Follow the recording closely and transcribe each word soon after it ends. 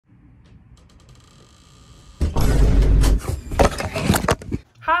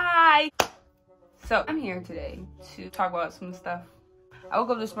Hi! So, I'm here today to talk about some stuff. I woke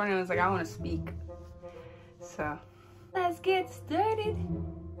up this morning and was like, I want to speak. So, let's get started.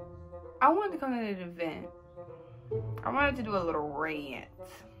 I wanted to come to an event. I wanted to do a little rant.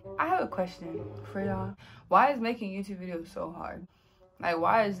 I have a question for y'all. Why is making YouTube videos so hard? Like,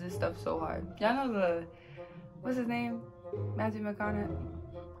 why is this stuff so hard? Y'all know what's his name? Matthew McConaughey?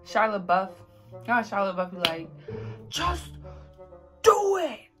 Shia LaBeouf. Y'all Shia LaBeouf be like, just do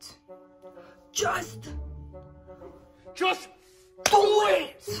it! Just do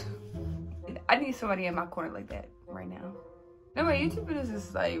it! I need somebody in my corner like that right now. Anyway, YouTube videos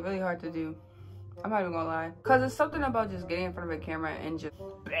is like really hard to do. I'm not even gonna lie. Cause it's something about just getting in front of a camera and just,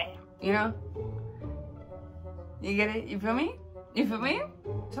 you know? You get it? You feel me? You feel me?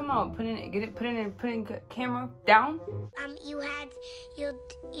 Somehow putting camera down.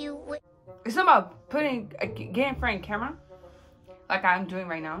 It's about getting in front of camera, like I'm doing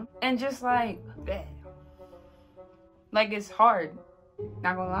right now, and just like it's hard.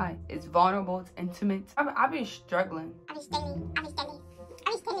 Not gonna lie, it's vulnerable, it's intimate. I've been struggling. I be studying.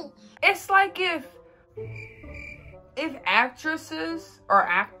 It's like if actresses or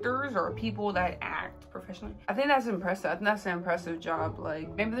actors or people that act professionally, I think that's impressive. I think that's an impressive job.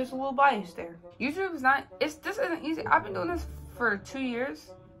 Like, maybe there's a little bias there. YouTube is not, this isn't easy. I've been doing this for 2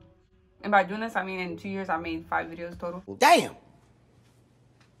 years. And by doing this, I mean in 2 years, I made 5 videos total. Damn!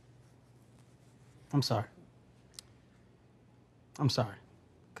 I'm sorry.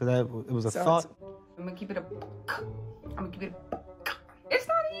 Because it was a thought. I'm gonna keep it It's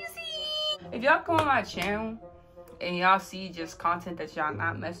not easy. If y'all come on my channel and y'all see just content that y'all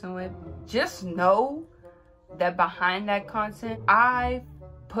not messing with, just know that behind that content, I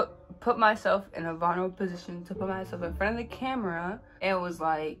put myself in a vulnerable position to put myself in front of the camera and was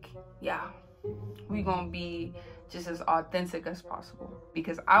like, yeah, we gonna be just as authentic as possible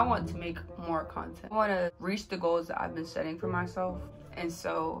because I want to make more content. I want to reach the goals that I've been setting for myself, and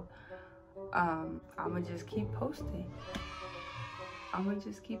so I'm gonna just keep posting.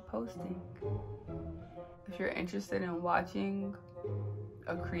 If you're interested in watching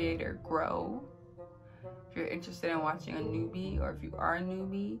a creator grow, if you're interested in watching a newbie, or if you are a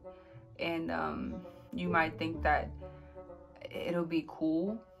newbie and you might think that it'll be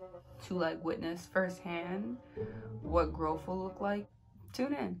cool to like witness firsthand what growth will look like,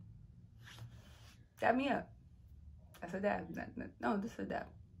 tune in. Dab me up. That's a dab. No, this is a dab.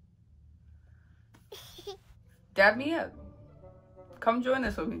 Dab me up. Come join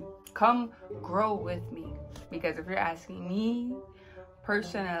us with me. Come grow with me. Because if you're asking me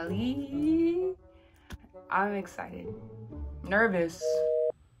personally, I'm excited. Nervous.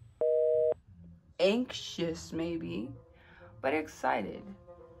 Anxious maybe. But excited.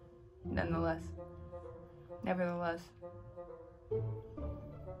 Nonetheless.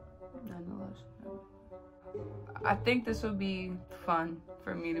 I think this will be fun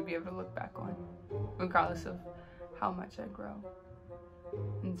for me to be able to look back on, regardless of how much I grow.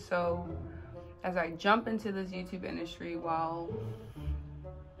 And so, as I jump into this YouTube industry while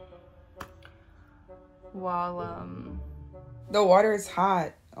the water is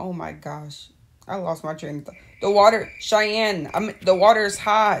hot. Oh my gosh. I lost my train of thought. The water, Shyann, the water is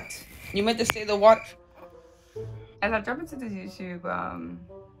hot. You meant to say the water. As I jump into this YouTube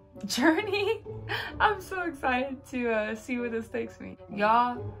journey, I'm so excited to see where this takes me.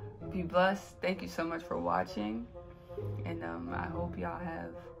 Y'all be blessed. Thank you so much for watching. And I hope y'all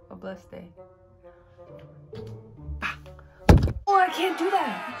have a blessed day. Oh, I can't do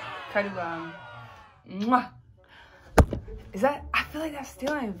that. Try to mwah. Is that, I feel like that's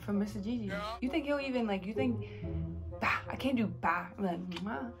stealing from Mr. Gigi. You think he'll even like, you think, bah, I can't do bah. I'm like,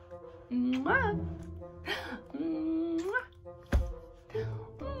 mwah, mwah, mwah.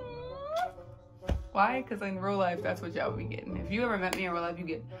 Why? Because in real life, that's what y'all be getting. If you ever met me in real life, you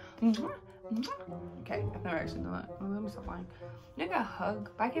get, mwah, mwah. Okay, I've never actually done that. Oh, let me stop lying. You got a hug,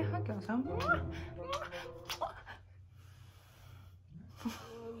 but I can't hug y'all, so mwah, mwah.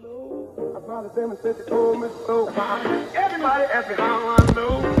 I smiled at them and said she told me so fine. Everybody asked me how I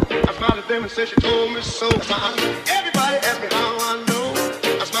know. I smiled at them and said she told me so fine. Everybody asked me how I know.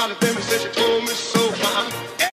 I smiled at them and said she told me so fine.